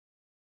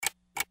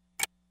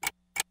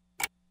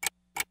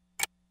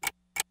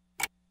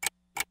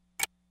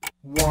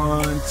1,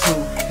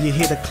 2, you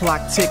hear the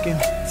clock ticking.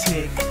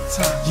 Tick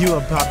tock, you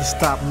about to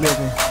stop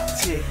living.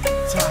 Tick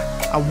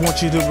tock, I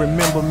want you to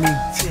remember me.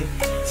 Tick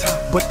tock,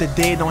 but the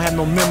day don't have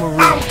no memory.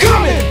 I'm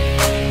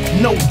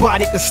coming.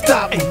 Nobody can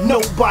stop me,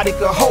 nobody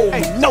can hold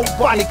me,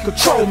 nobody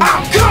control me.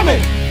 I'm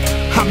coming.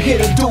 I'm here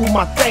to do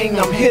my thing,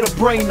 I'm here to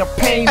bring the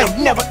pain.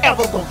 I'm never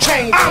ever gonna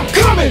change. I'm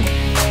coming.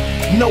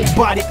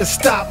 Nobody can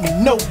stop me,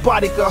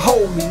 nobody can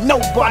hold me,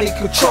 nobody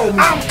control me.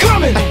 I'm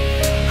coming.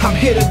 I'm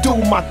here to do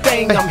my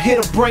thing, I'm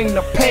here to bring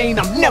the pain.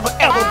 I'm never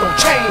ever gonna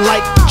change.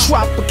 Like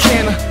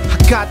Tropicana,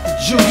 I got the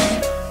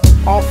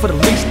juice. All for the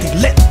least, they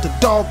let the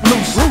dog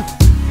loose.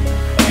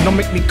 Don't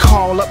make me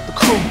call up the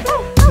crew.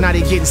 Now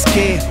they getting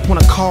scared,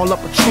 wanna call up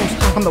a truce.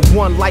 I'm the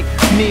one like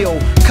Neil,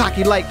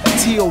 cocky like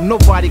Teal.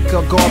 Nobody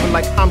can guard me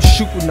like I'm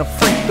shooting a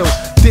free throw.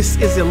 This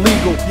is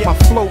illegal, my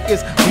flow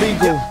is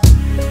legal.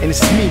 And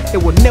it's me,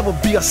 it will never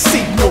be a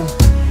sequel.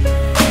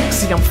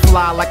 See, I'm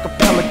fly like a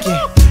pelican.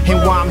 And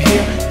while I'm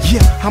here,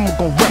 yeah, I'm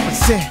gonna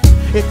represent.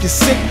 If you're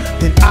sick,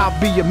 then I'll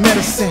be your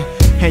medicine.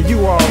 And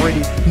you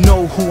already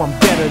know who I'm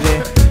better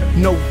than.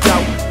 No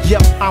doubt,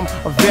 yep, I'm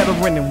a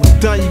veteran. And when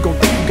done, you gon'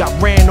 think you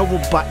got ran over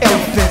by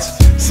elephants.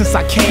 Since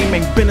I came,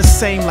 ain't been the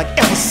same like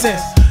ever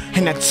since.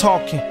 And that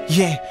talking,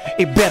 yeah,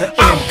 it better end.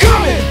 I'm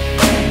coming.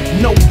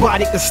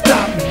 Nobody can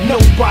stop me,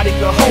 nobody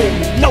can hold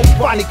me,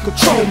 nobody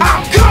control me.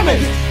 I'm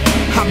coming.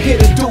 I'm here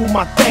to do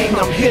my thing,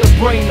 I'm here to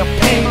bring the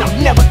pain.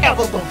 I'm never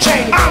ever gonna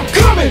change. I'm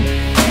coming.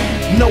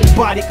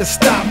 Nobody can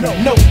stop me,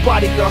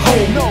 nobody can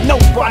hold me,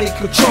 nobody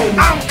control me.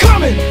 I'm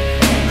coming.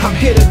 I'm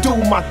here to do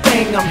my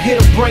thing, I'm here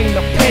to bring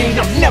the pain.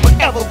 I'm never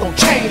ever gonna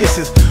change. This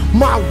is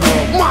my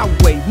world, my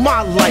way,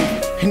 my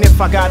life. And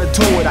if I gotta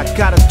do it, I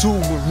gotta do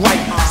it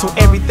right. So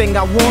everything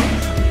I want,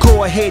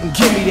 go ahead and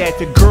give me that.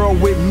 The girl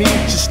with me,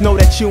 just know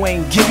that you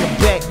ain't getting it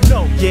back.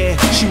 Yeah,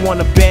 she want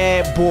a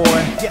bad boy,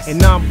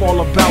 and I'm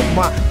all about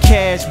my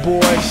cash,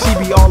 boy. She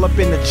be all up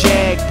in the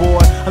jag, boy.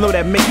 I know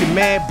that make you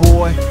mad,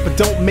 boy, but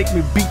don't make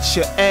me beat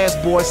your ass,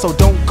 boy. So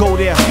don't go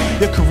there.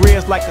 Your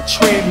career's like a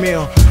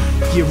treadmill.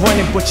 You're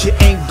running, but you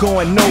ain't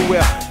going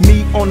nowhere.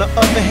 Me, on the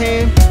other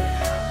hand,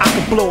 I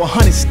could blow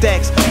 100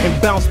 stacks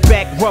and bounce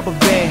back rubber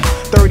band.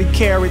 30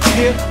 carats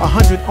here,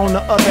 100 on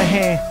the other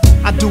hand.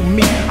 I do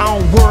me, I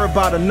don't worry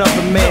about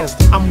another man's.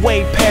 I'm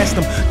way past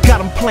them, got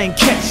them playing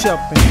catch up.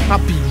 And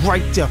I'll be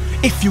right there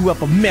if you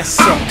ever mess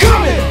up. I'm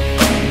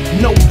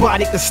coming.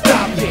 Nobody can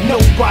stop me,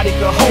 nobody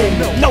can hold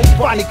me,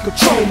 nobody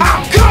control me.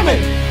 I'm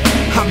coming.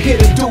 I'm here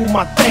to do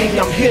my thing,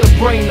 I'm here to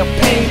bring the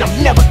pain.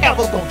 I'm never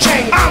ever gonna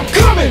change. I'm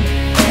coming.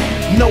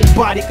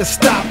 Nobody can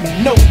stop me,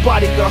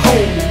 nobody can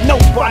hold me,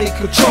 nobody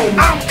control me.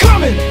 I'm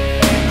coming.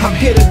 I'm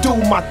here to do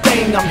my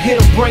thing, I'm here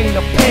to bring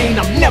the pain.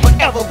 I'm never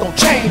ever gonna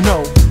change.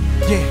 No,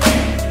 yeah,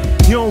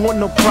 you don't want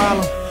no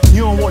problem,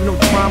 you don't want no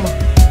drama.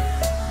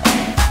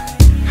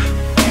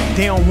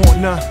 They don't want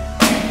none,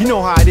 you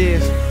know how it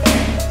is.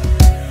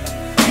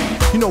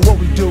 You know what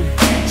we do,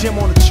 Jim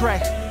on the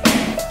track,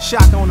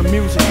 Shock on the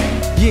music,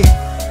 yeah.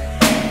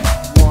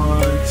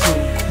 1,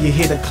 2, you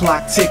hear the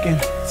clock ticking.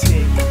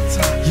 Tick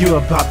tock, you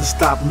about to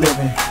stop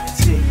living.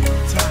 Tick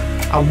tock,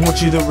 I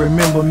want you to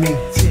remember me.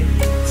 Tick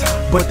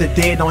tock, but the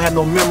dead don't have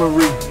no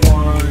memory.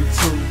 1,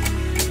 2,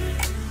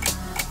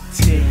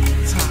 tick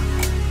tock,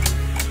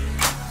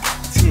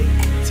 tick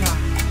tock,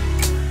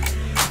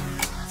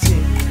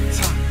 tick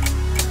tock.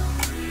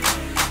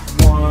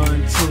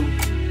 1, 2,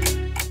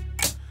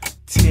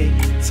 tick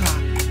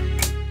tock,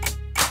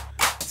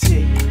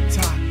 tick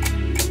tock,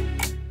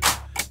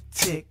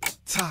 tick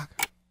tock.